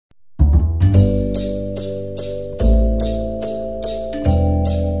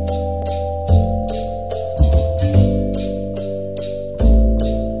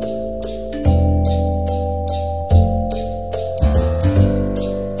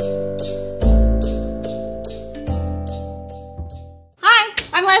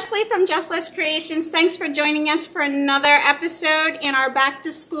Just Less Creations. Thanks for joining us for another episode in our back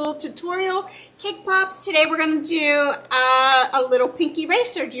to school tutorial, Cake Pops. Today we're going to do a little pink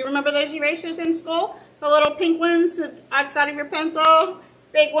eraser. Do you remember those erasers in school? The little pink ones outside of your pencil?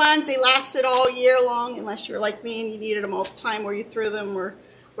 Big ones. They lasted all year long unless you were like me and you needed them all the time or you threw them, or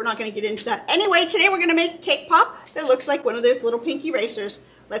we're not going to get into that. Anyway, today we're going to make a cake pop that looks like one of those little pink erasers.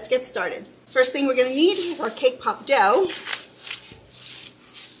 Let's get started. First thing we're going to need is our cake pop dough.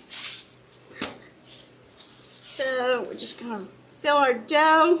 So we're just going to fill our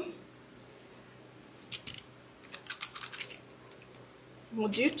dough. We'll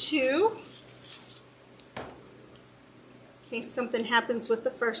do 2 in case something happens with the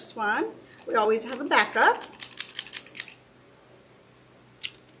first one. We always have a backup.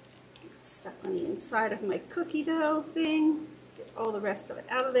 Stuck on the inside of my cookie dough thing. Get all the rest of it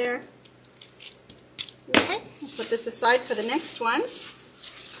out of there. Okay, we'll put this aside for the next ones.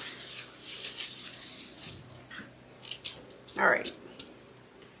 All right,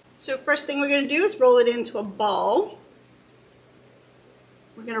 so first thing we're going to do is roll it into a ball.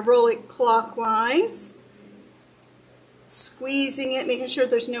 We're going to roll it clockwise, squeezing it, making sure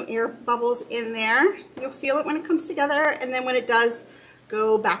there's no air bubbles in there. You'll feel it when it comes together, and then when it does,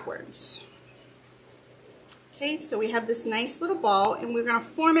 go backwards. Okay, so we have this nice little ball, and we're going to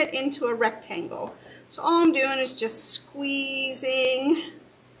form it into a rectangle. So all I'm doing is just squeezing,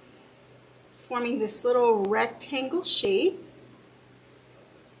 forming this little rectangle shape,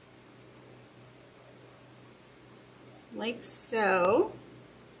 like so.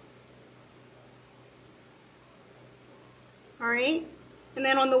 All right, and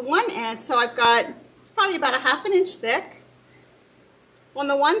then on the one end, so I've got, it's probably about 1/2 inch thick. On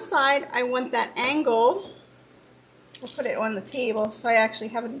the one side, I want that angle. We'll put it on the table so I actually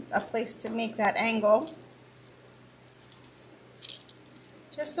have a place to make that angle.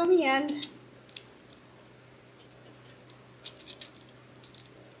 Just on the end.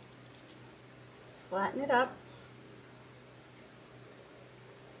 Flatten it up.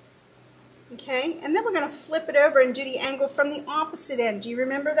 Okay, and then we're going to flip it over and do the angle from the opposite end. Do you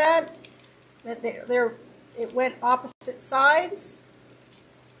remember that? That it went opposite sides.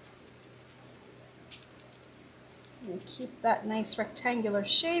 And keep that nice rectangular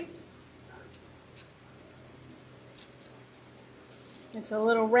shape. It's a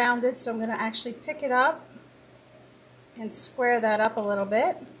little rounded, so I'm going to actually pick it up and square that up a little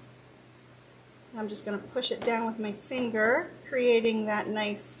bit. I'm just going to push it down with my finger, creating that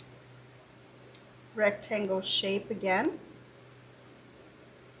nice rectangle shape again.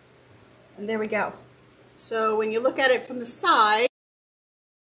 And there we go. So when you look at it from the side,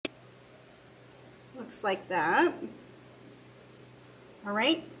 looks like that. All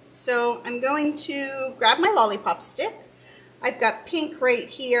right, so I'm going to grab my lollipop stick. I've got pink right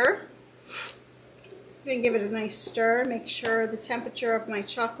here. I'm going to give it a nice stir, make sure the temperature of my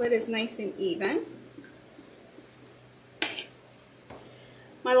chocolate is nice and even.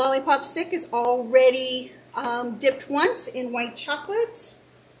 My lollipop stick is already dipped once in white chocolate.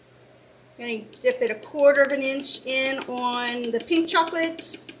 I'm going to dip it 1/4 inch in on the pink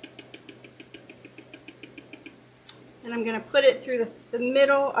chocolate. And I'm going to put it through the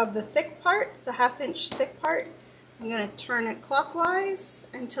middle of the thick part, the 1/2 inch thick part. I'm going to turn it clockwise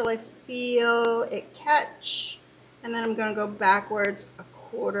until I feel it catch. And then I'm going to go backwards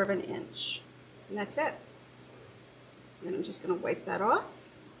 1/4 inch. And that's it. And then I'm just going to wipe that off.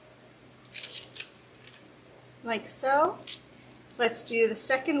 Like so. Let's do the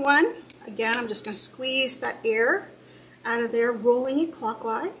second one. Again, I'm just going to squeeze that air out of there, rolling it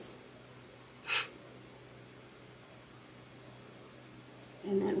clockwise.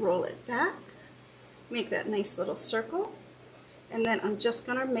 And then roll it back. Make that nice little circle. And then I'm just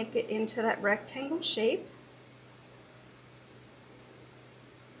going to make it into that rectangle shape.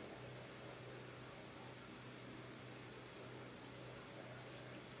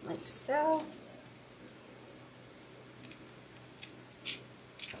 Like so.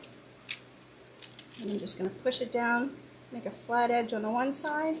 And I'm just going to push it down, make a flat edge on the one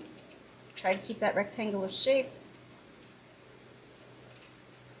side, try to keep that rectangular shape.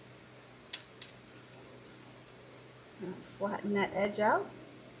 And flatten that edge out.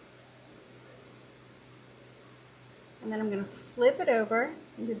 And then I'm going to flip it over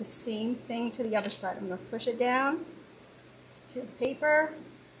and do the same thing to the other side. I'm going to push it down to the paper,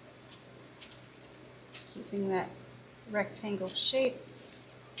 keeping that rectangle shape.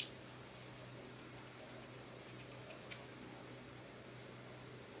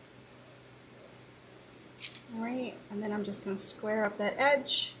 Alright, and then I'm just going to square up that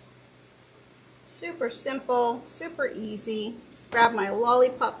edge. Super simple, super easy. grab my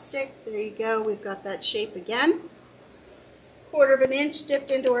lollipop stick. There you go. We've got that shape again. 1/4 inch dipped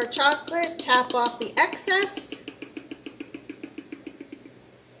into our chocolate. Tap off the excess.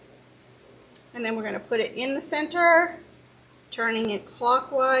 And then we're going to put it in the center, turning it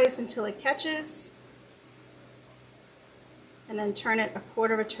clockwise until it catches. And then turn it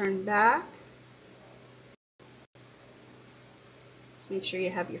 1/4 turn back. Just make sure you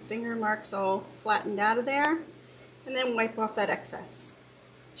have your finger marks all flattened out of there. And then wipe off that excess.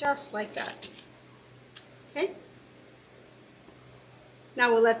 Just like that. Okay?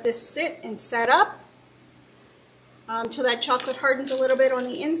 Now we'll let this sit and set up till that chocolate hardens a little bit on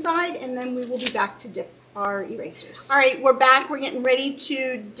the inside, and then we will be back to dip our erasers. All right, we're back. We're getting ready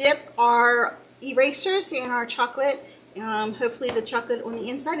to dip our erasers in our chocolate. Hopefully the chocolate on the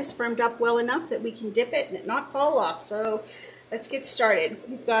inside is firmed up well enough that we can dip it and it not fall off. So let's get started.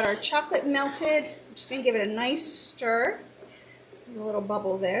 We've got our chocolate melted. I'm just going to give it a nice stir. There's a little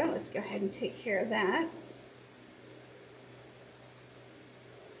bubble there. Let's go ahead and take care of that.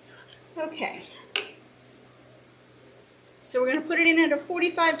 Okay. So we're going to put it in at a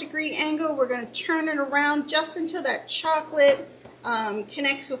 45-degree angle. We're going to turn it around just until that chocolate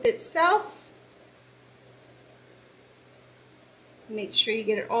connects with itself. Make sure you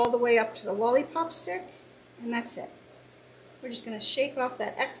get it all the way up to the lollipop stick, and that's it. We're just going to shake off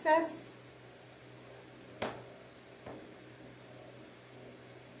that excess.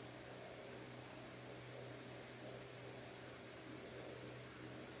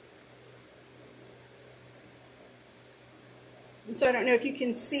 And so I don't know if you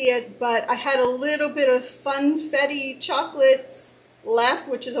can see it, but I had a little bit of Funfetti chocolates left,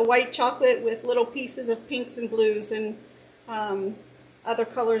 which is a white chocolate with little pieces of pinks and blues and other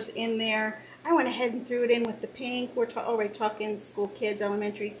colors in there. I went ahead and threw it in with the pink. We're already talking school kids,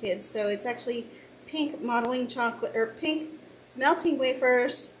 elementary kids. So it's actually pink modeling chocolate, or pink melting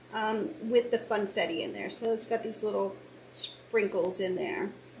wafers with the Funfetti in there. So it's got these little sprinkles in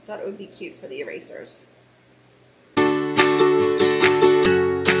there. I thought it would be cute for the erasers.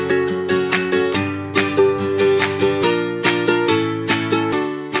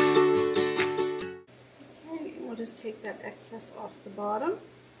 Just take that excess off the bottom.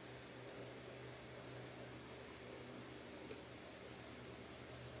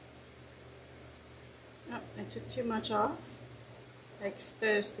 Oh, I took too much off. I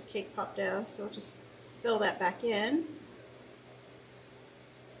exposed the cake pop dough, so I'll just fill that back in.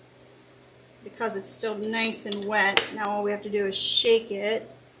 Because it's still nice and wet, now all we have to do is shake it,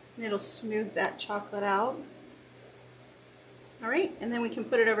 and it'll smooth that chocolate out. Alright, and then we can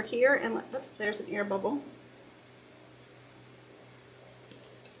put it over here and let, oh, there's an air bubble.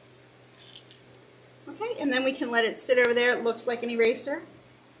 Okay, and then we can let it sit over there. It looks like an eraser.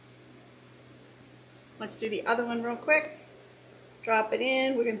 Let's do the other one real quick. Drop it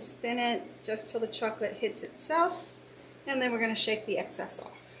in. We're going to spin it just till the chocolate hits itself. And then we're going to shake the excess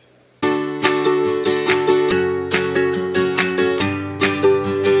off.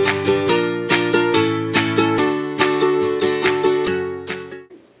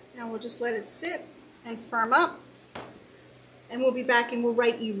 Now we'll just let it sit and firm up. And we'll be back and we'll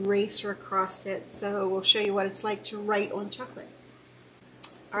write eraser across it. So we'll show you what it's like to write on chocolate.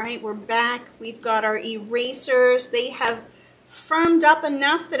 All right, we're back. We've got our erasers. They have firmed up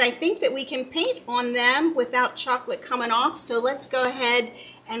enough that I think that we can paint on them without chocolate coming off. So let's go ahead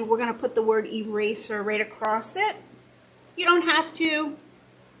and we're going to put the word eraser right across it. You don't have to.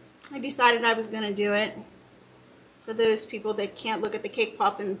 I decided I was going to do it for those people that can't look at the cake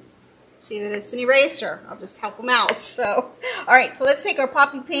pop and see that it's an eraser. I'll just help them out. So, all right, so let's take our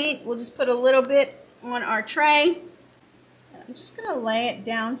poppy paint. We'll just put a little bit on our tray. I'm just going to lay it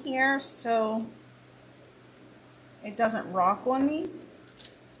down here so it doesn't rock on me.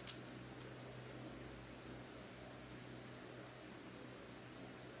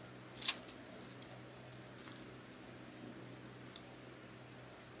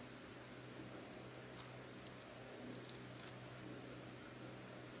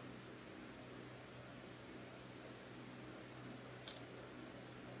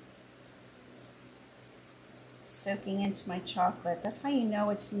 Soaking into my chocolate. That's how you know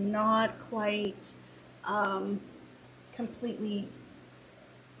it's not quite completely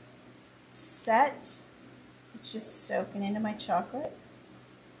set. It's just soaking into my chocolate.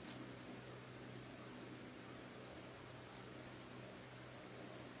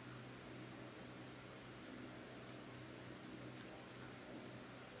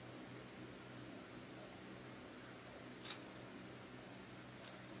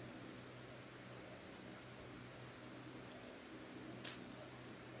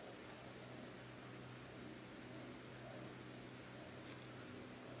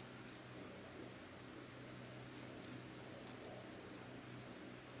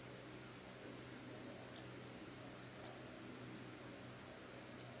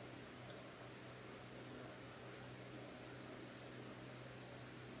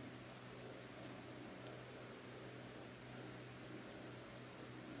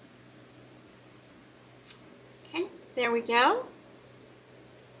 There we go.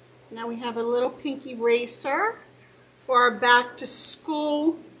 Now we have a little pink eraser for our back to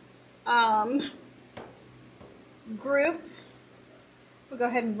school group. We'll go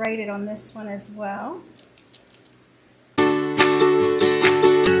ahead and write it on this one as well.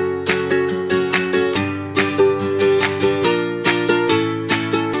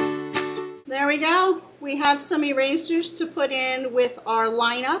 There we go. We have some erasers to put in with our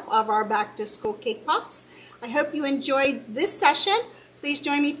lineup of our back to school cake pops. I hope you enjoyed this session. Please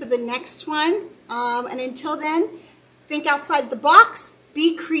join me for the next one. And until then, think outside the box,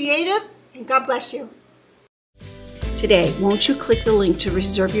 be creative, and God bless you. Today, won't you click the link to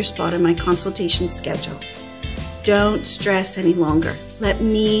reserve your spot in my consultation schedule? Don't stress any longer. Let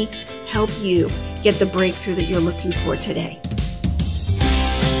me help you get the breakthrough that you're looking for today.